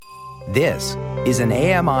This is an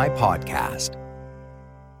AMI podcast.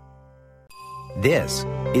 This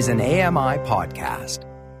is an AMI podcast.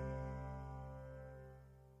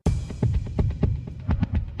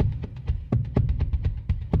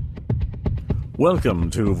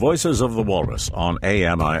 Welcome to Voices of the Walrus on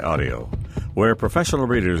AMI Audio, where professional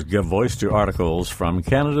readers give voice to articles from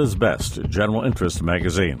Canada's best general interest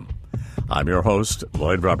magazine. I'm your host,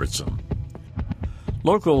 Lloyd Robertson.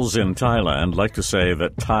 Locals in Thailand like to say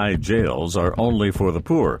that Thai jails are only for the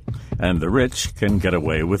poor, and the rich can get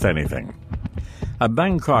away with anything. A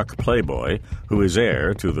Bangkok playboy, who is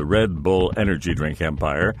heir to the Red Bull energy drink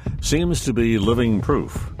empire, seems to be living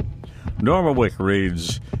proof. Norma Wick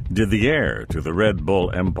reads, Did the heir to the Red Bull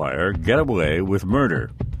empire get away with murder?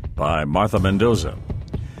 By Martha Mendoza.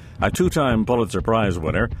 A two-time Pulitzer Prize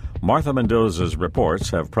winner, Martha Mendoza's reports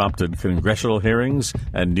have prompted congressional hearings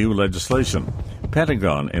and new legislation,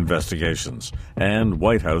 Pentagon investigations, and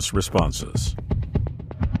White House responses.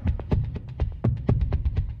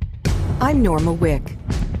 I'm Norma Wick.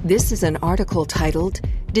 This is an article titled,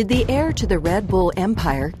 Did the heir to the Red Bull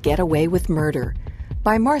empire get away with murder?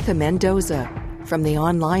 By Martha Mendoza, from the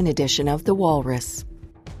online edition of The Walrus.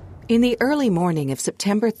 In the early morning of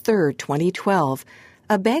September 3, 2012,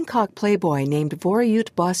 a Bangkok playboy named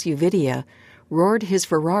Vorayut Bosuvidya roared his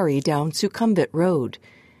Ferrari down Sukhumvit Road.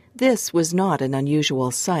 This was not an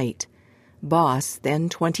unusual sight. Bos, then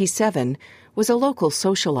 27, was a local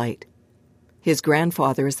socialite. His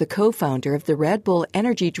grandfather is the co-founder of the Red Bull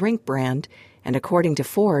energy drink brand, and according to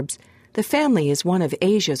Forbes, the family is one of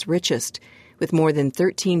Asia's richest, with more than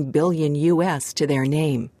 $13 billion US to their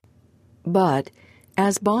name. But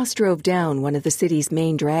as Bos drove down one of the city's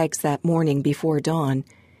main drags that morning before dawn,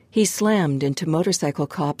 he slammed into motorcycle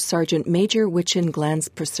cop Sergeant Major Wichin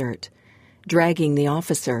Glansprasert, dragging the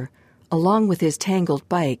officer, along with his tangled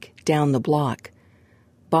bike, down the block.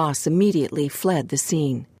 Bos immediately fled the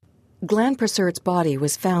scene. Glansprasert's body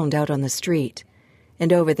was found out on the street,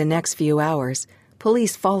 and over the next few hours,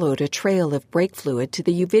 police followed a trail of brake fluid to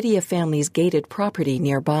the Uvidya family's gated property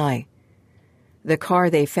nearby. The car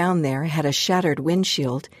they found there had a shattered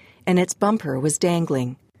windshield, and its bumper was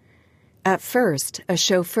dangling. At first, a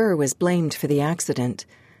chauffeur was blamed for the accident,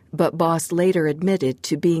 but Bos later admitted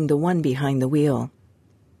to being the one behind the wheel.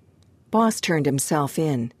 Bos turned himself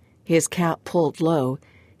in, his cap pulled low,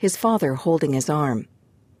 his father holding his arm.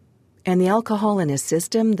 And the alcohol in his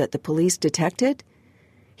system that the police detected?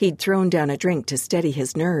 He'd thrown down a drink to steady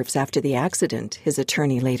his nerves after the accident, his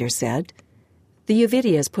attorney later said. The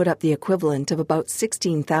Uvidyas put up the equivalent of about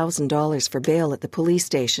 $16,000 for bail at the police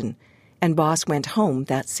station, and Bos went home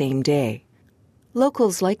that same day.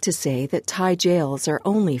 Locals like to say that Thai jails are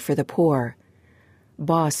only for the poor.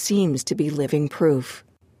 Bos seems to be living proof.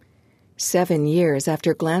 7 years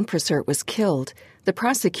after Glansprasert was killed, the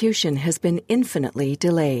prosecution has been infinitely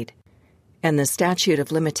delayed. And the statute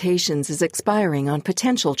of limitations is expiring on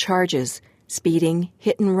potential charges, speeding,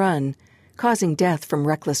 hit and run, causing death from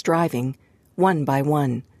reckless driving, one by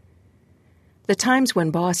one. The times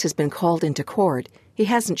when Bos has been called into court, he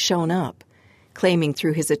hasn't shown up, claiming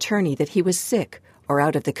through his attorney that he was sick or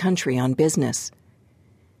out of the country on business.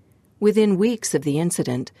 Within weeks of the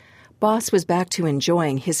incident, Bos was back to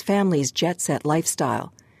enjoying his family's jet-set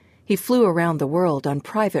lifestyle. He flew around the world on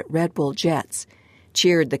private Red Bull jets,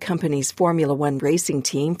 cheered the company's Formula One racing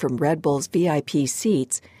team from Red Bull's VIP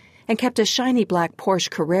seats, and kept a shiny black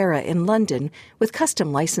Porsche Carrera in London with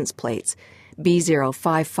custom license plates,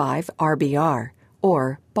 B055RBR,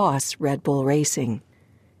 or Bos Red Bull Racing.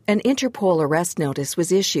 An Interpol arrest notice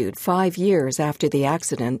was issued 5 years after the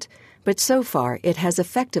accident, but so far it has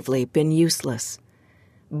effectively been useless.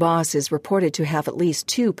 Bos is reported to have at least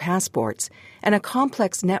 2 passports and a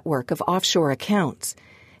complex network of offshore accounts,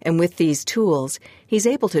 and with these tools, he's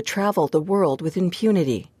able to travel the world with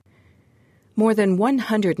impunity. More than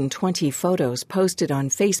 120 photos posted on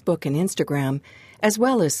Facebook and Instagram, as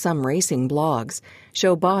well as some racing blogs,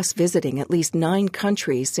 show Bos visiting at least 9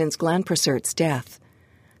 countries since Glansprasert's death.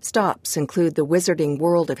 Stops include the wizarding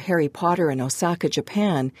world of Harry Potter in Osaka,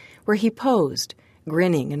 Japan, where he posed,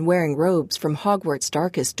 grinning and wearing robes from Hogwarts'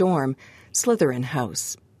 darkest dorm, Slytherin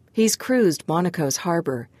House. He's cruised Monaco's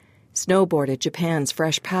harbor, snowboarded Japan's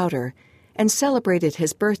fresh powder, and celebrated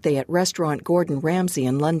his birthday at restaurant Gordon Ramsay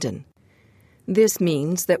in London. This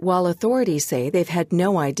means that while authorities say they've had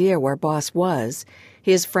no idea where Bos was,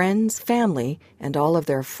 his friends, family, and all of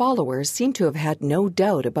their followers seem to have had no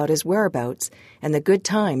doubt about his whereabouts and the good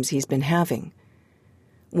times he's been having.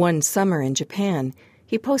 One summer in Japan,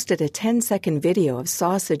 he posted a 10-second video of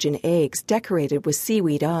sausage and eggs decorated with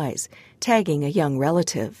seaweed eyes, tagging a young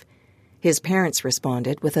relative. His parents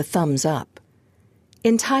responded with a thumbs up.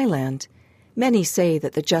 In Thailand, many say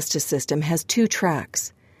that the justice system has two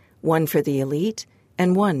tracks, one for the elite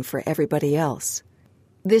and one for everybody else.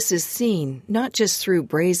 This is seen not just through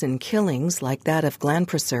brazen killings like that of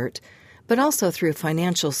Glanprasert, but also through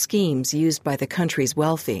financial schemes used by the country's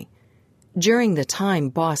wealthy. During the time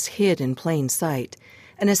Boss hid in plain sight,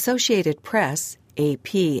 an Associated Press,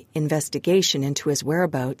 AP, investigation into his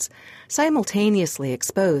whereabouts simultaneously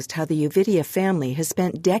exposed how the Uvidya family has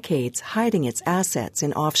spent decades hiding its assets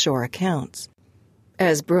in offshore accounts.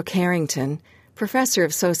 As Brooke Harrington, professor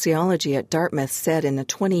of sociology at Dartmouth, said in a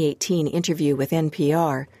 2018 interview with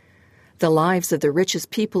NPR, "The lives of the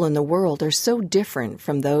richest people in the world are so different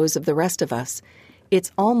from those of the rest of us,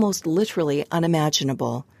 it's almost literally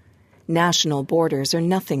unimaginable. National borders are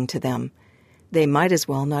nothing to them. They might as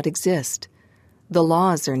well not exist. The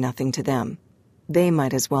laws are nothing to them. They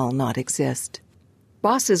might as well not exist."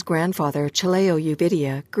 Boss's grandfather, Cheleo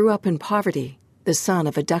Uvidya, grew up in poverty, the son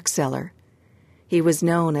of a duck seller. He was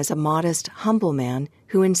known as a modest, humble man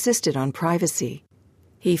who insisted on privacy.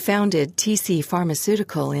 He founded TC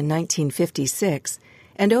Pharmaceutical in 1956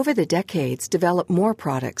 and over the decades developed more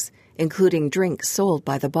products, including drinks sold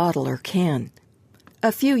by the bottle or can.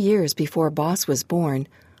 A few years before Boss was born,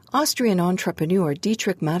 Austrian entrepreneur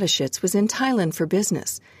Dietrich Mateschitz was in Thailand for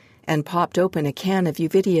business and popped open a can of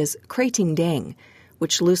Uvidya's Krating Dang,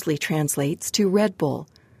 which loosely translates to Red Bull,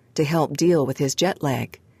 to help deal with his jet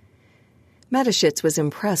lag. Mateschitz was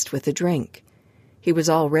impressed with the drink. He was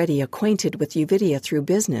already acquainted with Uvidya through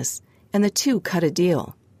business, and the two cut a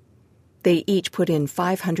deal. They each put in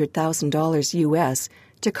 $500,000 US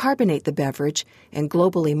to carbonate the beverage and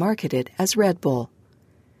globally market it as Red Bull.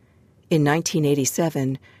 In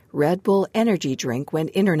 1987, Red Bull energy drink went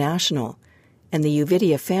international, and the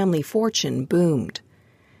Uvidya family fortune boomed.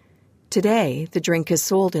 Today, the drink is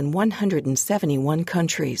sold in 171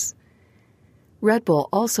 countries. Red Bull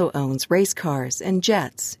also owns race cars and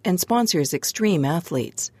jets and sponsors extreme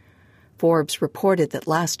athletes. Forbes reported that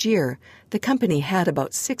last year, the company had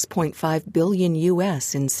about $6.5 billion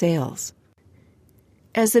US in sales.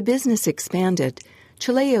 As the business expanded,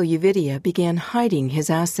 Cheleo Uvidya began hiding his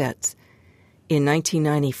assets. In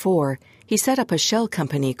 1994, he set up a shell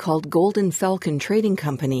company called Golden Falcon Trading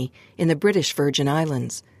Company in the British Virgin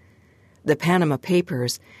Islands. The Panama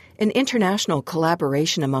Papers, an international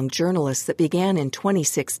collaboration among journalists that began in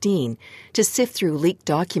 2016 to sift through leaked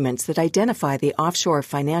documents that identify the offshore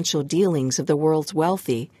financial dealings of the world's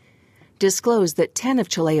wealthy, disclosed that 10 of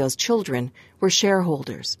Cheleo's children were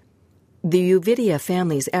shareholders. The Uvidya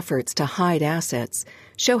family's efforts to hide assets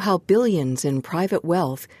show how billions in private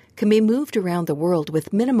wealth can be moved around the world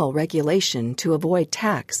with minimal regulation to avoid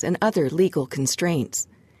tax and other legal constraints.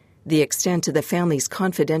 The extent of the family's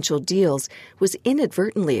confidential deals was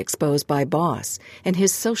inadvertently exposed by Boss and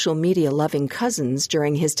his social media-loving cousins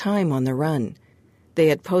during his time on the run. They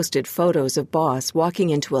had posted photos of Boss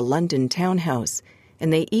walking into a London townhouse,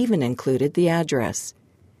 and they even included the address.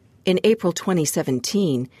 In April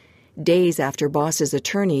 2017, days after Boss's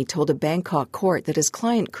attorney told a Bangkok court that his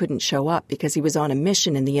client couldn't show up because he was on a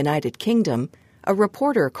mission in the United Kingdom, a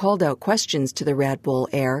reporter called out questions to the Red Bull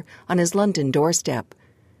heir on his London doorstep.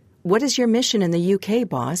 "What is your mission in the UK,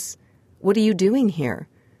 Boss? What are you doing here?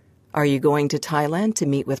 Are you going to Thailand to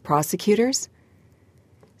meet with prosecutors?"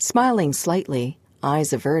 Smiling slightly,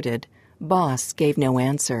 eyes averted, Boss gave no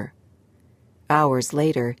answer. Hours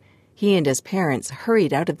later, he and his parents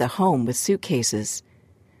hurried out of the home with suitcases.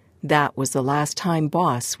 That was the last time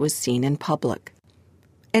Boss was seen in public.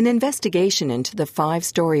 An investigation into the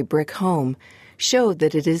 5-story brick home showed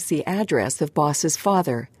that it is the address of Boss's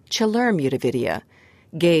father, Chelerm Uvidya,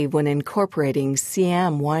 gave when incorporating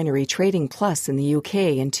Siam Winery Trading Plus in the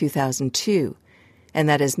UK in 2002, and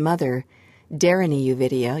that his mother, Dharani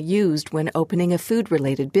Uvidya, used when opening a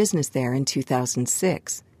food-related business there in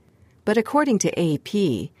 2006. But according to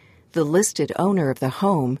AP, the listed owner of the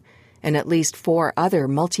home, and at least 4 other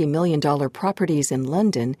multi-million-dollar properties in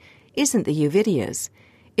London, isn't the Uvidyas.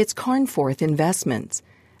 It's Carnforth Investments,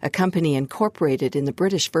 a company incorporated in the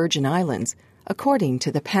British Virgin Islands, according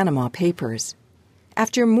to the Panama Papers.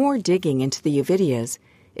 After more digging into the Uvidyas,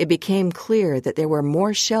 it became clear that there were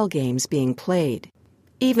more shell games being played.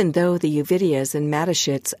 Even though the Uvidyas and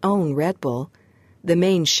Mateschitz own Red Bull, the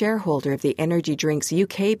main shareholder of the energy drinks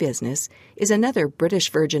UK business is another British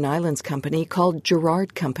Virgin Islands company called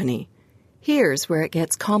Gerard Company. Here's where it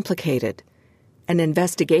gets complicated. An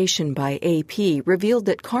investigation by AP revealed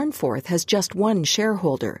that Carnforth has just one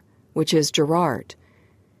shareholder, which is Gerard.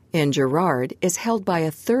 And Gerard is held by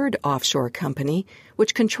a third offshore company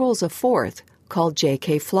which controls a fourth, called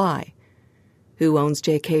JK Fly. Who owns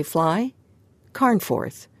JK Fly?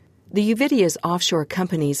 Carnforth. The Uvidia's offshore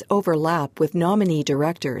companies overlap with nominee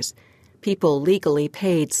directors, people legally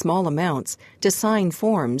paid small amounts to sign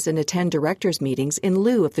forms and attend directors' meetings in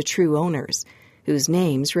lieu of the true owners, whose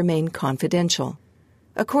names remain confidential.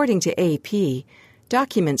 According to AP,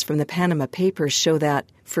 documents from the Panama Papers show that,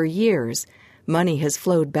 for years, money has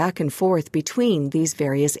flowed back and forth between these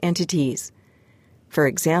various entities. For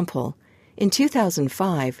example, in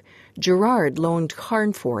 2005, Gerard loaned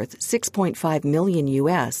Carnforth $6.5 million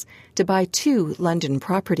US to buy 2 London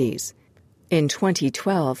properties. In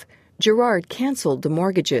 2012, Gerard canceled the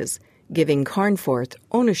mortgages, giving Carnforth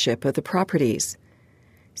ownership of the properties.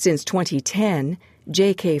 Since 2010,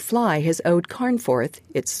 J.K. Fly has owed Carnforth,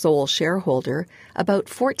 its sole shareholder, about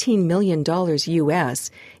 $14 million US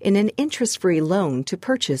in an interest-free loan to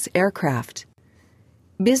purchase aircraft.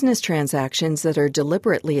 Business transactions that are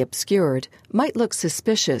deliberately obscured might look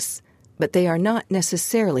suspicious, but they are not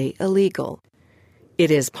necessarily illegal.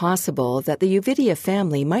 It is possible that the Uvidia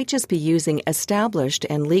family might just be using established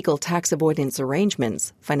and legal tax avoidance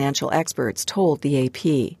arrangements, financial experts told the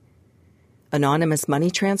AP. Anonymous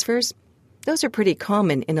money transfers? Those are pretty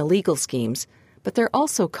common in illegal schemes, but they're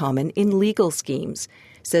also common in legal schemes,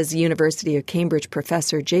 says University of Cambridge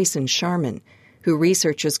professor Jason Sharman, who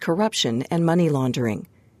researches corruption and money laundering.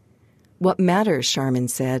 What matters, Sharman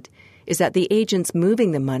said, is that the agents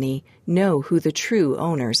moving the money know who the true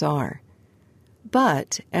owners are.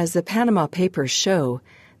 But, as the Panama Papers show,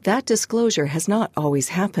 that disclosure has not always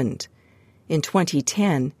happened. In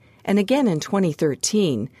 2010, and again in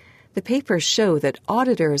 2013, the papers show that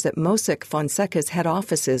auditors at Mossack Fonseca's head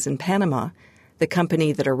offices in Panama, the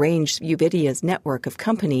company that arranged Uvidia's network of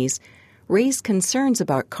companies, raised concerns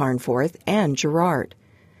about Carnforth and Gerard.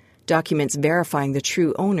 Documents verifying the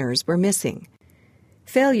true owners were missing.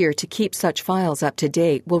 Failure to keep such files up to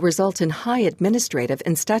date will result in high administrative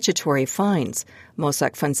and statutory fines,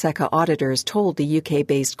 Mossack Fonseca auditors told the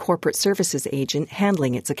UK-based corporate services agent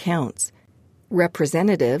handling its accounts.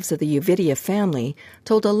 Representatives of the Uvidia family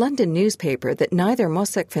told a London newspaper that neither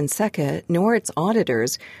Mossack Fonseca nor its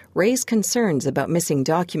auditors raised concerns about missing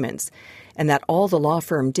documents, and that all the law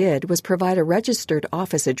firm did was provide a registered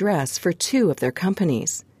office address for 2 of their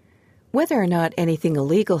companies. Whether or not anything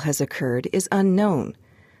illegal has occurred is unknown,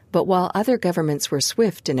 but while other governments were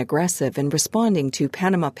swift and aggressive in responding to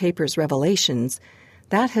Panama Papers revelations,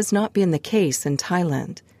 that has not been the case in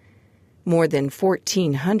Thailand. More than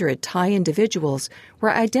 1,400 Thai individuals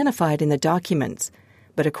were identified in the documents,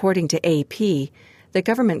 but according to AP, the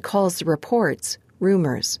government calls the reports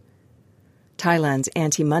rumors. Thailand's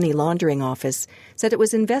anti-money laundering office said it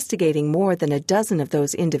was investigating more than a dozen of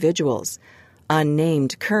those individuals,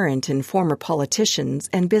 unnamed current and former politicians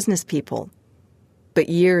and business people. But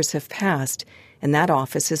years have passed, and that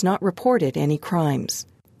office has not reported any crimes.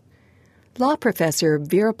 Law professor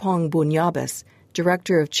Virapong Bunyabas,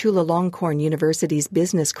 director of Chulalongkorn University's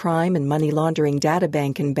Business Crime and Money Laundering Data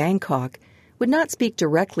Bank in Bangkok, would not speak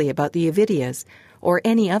directly about the Uvidias or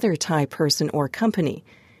any other Thai person or company,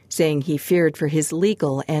 saying he feared for his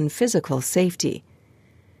legal and physical safety.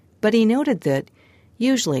 But he noted that,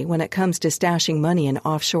 usually when it comes to stashing money in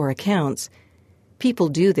offshore accounts, people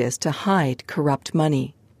do this to hide corrupt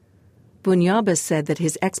money. Bunyabas said that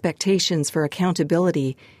his expectations for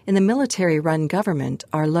accountability in the military-run government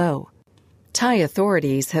are low. Thai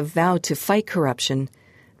authorities have vowed to fight corruption,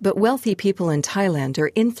 but wealthy people in Thailand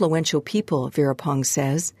are influential people, Virapong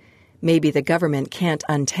says. Maybe the government can't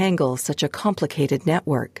untangle such a complicated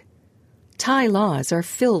network. Thai laws are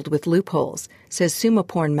filled with loopholes, says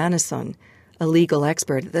Sumaporn Manason, a legal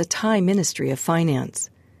expert at the Thai Ministry of Finance.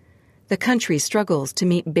 The country struggles to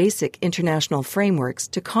meet basic international frameworks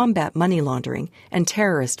to combat money laundering and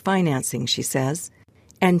terrorist financing, she says.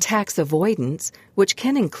 And tax avoidance, which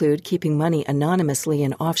can include keeping money anonymously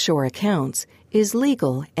in offshore accounts, is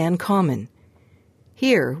legal and common.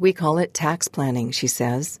 Here, we call it tax planning, she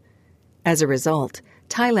says. As a result,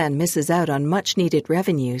 Thailand misses out on much-needed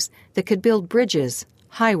revenues that could build bridges,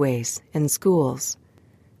 highways, and schools.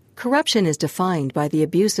 Corruption is defined by the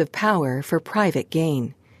abuse of power for private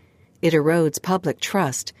gain. It erodes public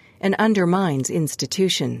trust and undermines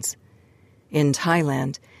institutions. In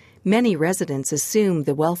Thailand, many residents assume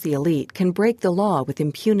the wealthy elite can break the law with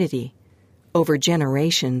impunity. Over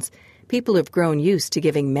generations, people have grown used to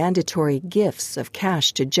giving mandatory gifts of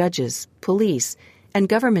cash to judges, police, and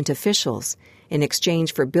government officials in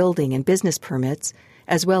exchange for building and business permits,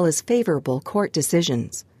 as well as favorable court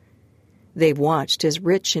decisions. They've watched as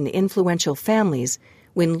rich and influential families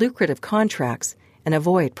win lucrative contracts and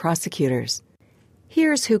avoid prosecutors.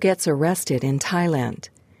 Here's who gets arrested in Thailand.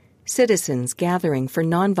 Citizens gathering for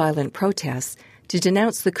nonviolent protests to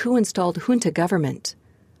denounce the coup-installed junta government.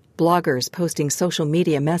 bloggers posting social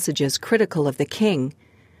media messages critical of the king,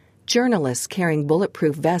 journalists carrying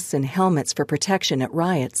bulletproof vests and helmets for protection at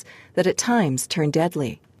riots that at times turn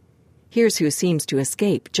deadly. Here's who seems to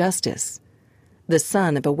escape justice. The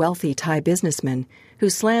son of a wealthy Thai businessman who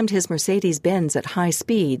slammed his Mercedes-Benz at high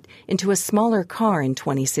speed into a smaller car in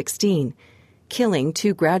 2016, killing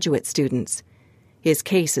 2 graduate students. His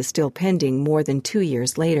case is still pending more than 2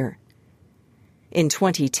 years later. In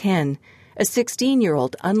 2010, a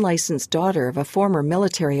 16-year-old unlicensed daughter of a former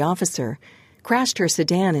military officer crashed her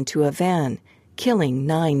sedan into a van, killing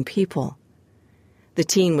 9 people. The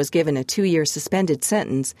teen was given a 2-year suspended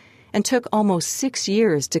sentence and took almost 6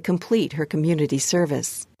 years to complete her community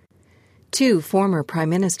service. 2 former prime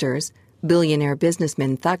ministers, billionaire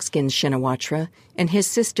businessman Thaksin Shinawatra and his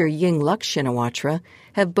sister Yingluck Shinawatra,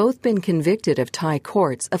 have both been convicted of Thai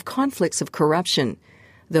courts of conflicts of corruption,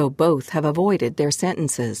 though both have avoided their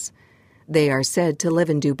sentences. They are said to live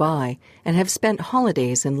in Dubai and have spent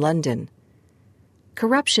holidays in London.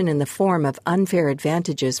 Corruption in the form of unfair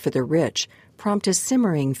advantages for the rich prompt a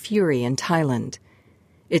simmering fury in Thailand.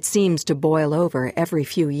 It seems to boil over every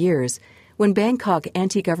few years when Bangkok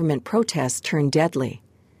anti-government protests turn deadly.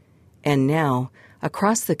 And now,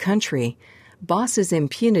 across the country, bosses'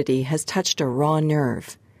 impunity has touched a raw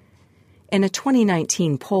nerve. In a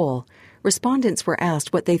 2019 poll, respondents were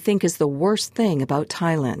asked what they think is the worst thing about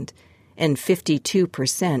Thailand, and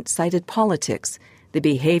 52% cited politics, the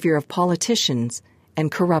behavior of politicians,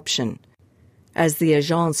 and corruption. As the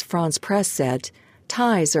Agence France-Presse said,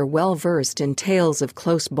 Thais are well versed in tales of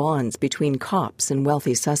close bonds between cops and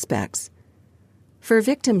wealthy suspects. For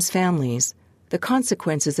victims' families, the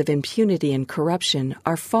consequences of impunity and corruption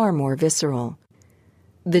are far more visceral.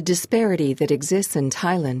 The disparity that exists in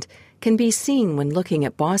Thailand can be seen when looking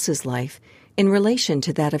at Boss's life in relation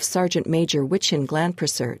to that of Sergeant Major Wichin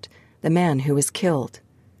Glanprasert, the man who was killed.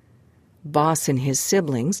 Boss and his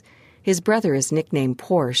siblings, his brother is nicknamed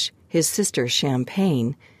Porsche, his sister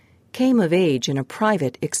Champagne, came of age in a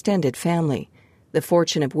private, extended family, the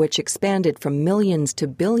fortune of which expanded from millions to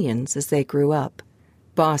billions as they grew up.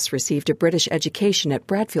 Boss received a British education at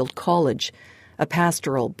Bradfield College, a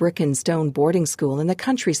pastoral brick-and-stone boarding school in the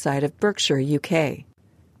countryside of Berkshire, UK.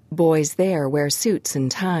 Boys there wear suits and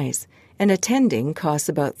ties, and attending costs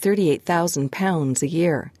about £38,000 a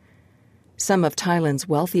year. Some of Thailand's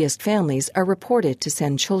wealthiest families are reported to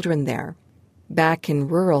send children there. Back in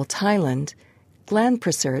rural Thailand,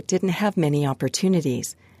 Glanprasert didn't have many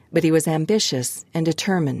opportunities, but he was ambitious and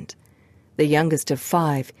determined. The youngest of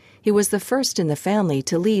 5, he was the first in the family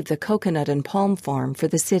to leave the coconut and palm farm for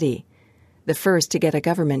the city, the first to get a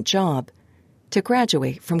government job, to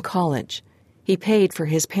graduate from college. He paid for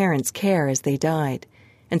his parents' care as they died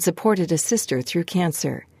and supported a sister through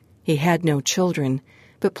cancer. He had no children,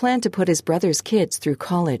 but planned to put his brother's kids through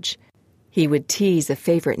college. He would tease a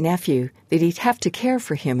favorite nephew that he'd have to care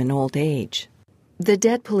for him in old age. The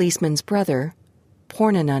dead policeman's brother,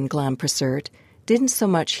 Pornanan Glanprasert, didn't so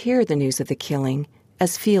much hear the news of the killing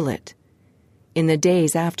as feel it. In the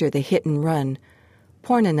days after the hit and run,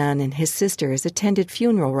 Pornanan and his sisters attended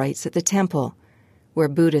funeral rites at the temple, where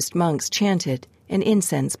Buddhist monks chanted and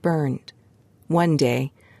incense burned. One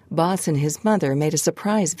day, Boss and his mother made a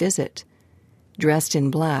surprise visit. Dressed in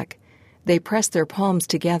black, they pressed their palms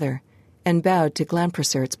together and bowed to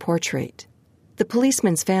Glanprasert's portrait. The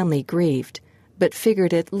policeman's family grieved, but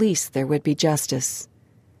figured at least there would be justice.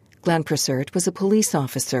 Glanprasert was a police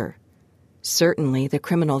officer. Certainly the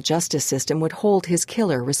criminal justice system would hold his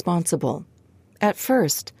killer responsible. At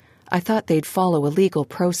first, I thought they'd follow a legal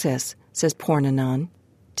process, says Pornanan.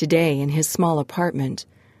 Today, in his small apartment,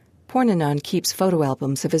 Pornanan keeps photo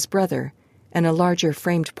albums of his brother and a larger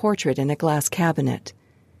framed portrait in a glass cabinet.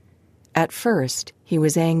 At first, he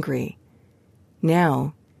was angry.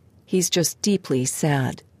 Now, he's just deeply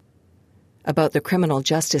sad. About the criminal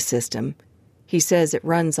justice system, he says it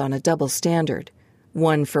runs on a double standard,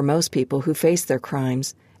 one for most people who face their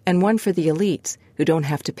crimes and one for the elites who don't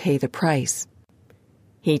have to pay the price.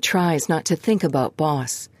 He tries not to think about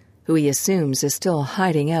Boss, who he assumes is still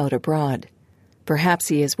hiding out abroad. Perhaps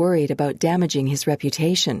he is worried about damaging his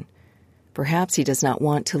reputation. Perhaps he does not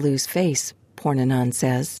want to lose face, Pornanan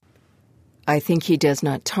says. I think he does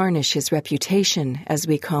not tarnish his reputation, as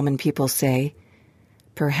we common people say.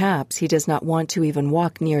 Perhaps he does not want to even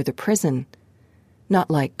walk near the prison, not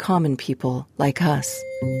like common people like us.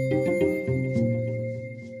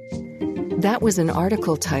 That was an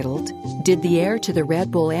article titled, Did the Heir to the Red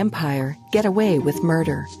Bull Empire Get Away with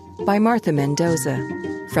Murder? By Martha Mendoza,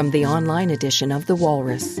 from the online edition of The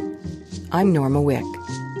Walrus. I'm Norma Wick.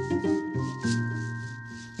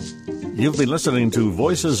 You've been listening to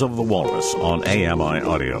Voices of the Walrus on AMI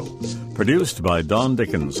Audio. Produced by Don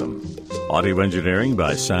Dickinson. Audio engineering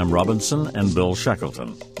by Sam Robinson and Bill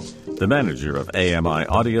Shackleton. The manager of AMI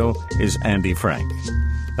Audio is Andy Frank.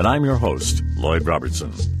 And I'm your host, Lloyd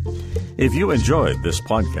Robertson. If you enjoyed this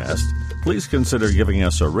podcast, please consider giving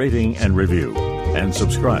us a rating and review, and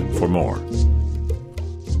subscribe for more.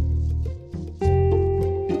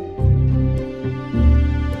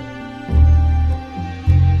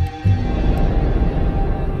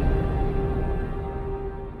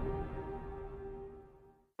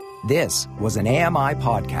 This was an AMI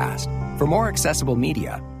podcast. For more accessible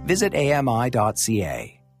media, visit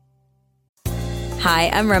ami.ca. Hi,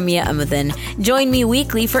 I'm Ramya Amudan. Join me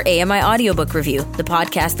weekly for AMI Audiobook Review, the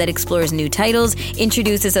podcast that explores new titles,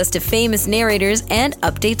 introduces us to famous narrators, and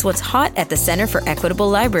updates what's hot at the Center for Equitable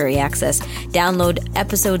Library Access. Download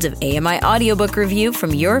episodes of AMI Audiobook Review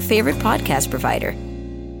from your favorite podcast provider.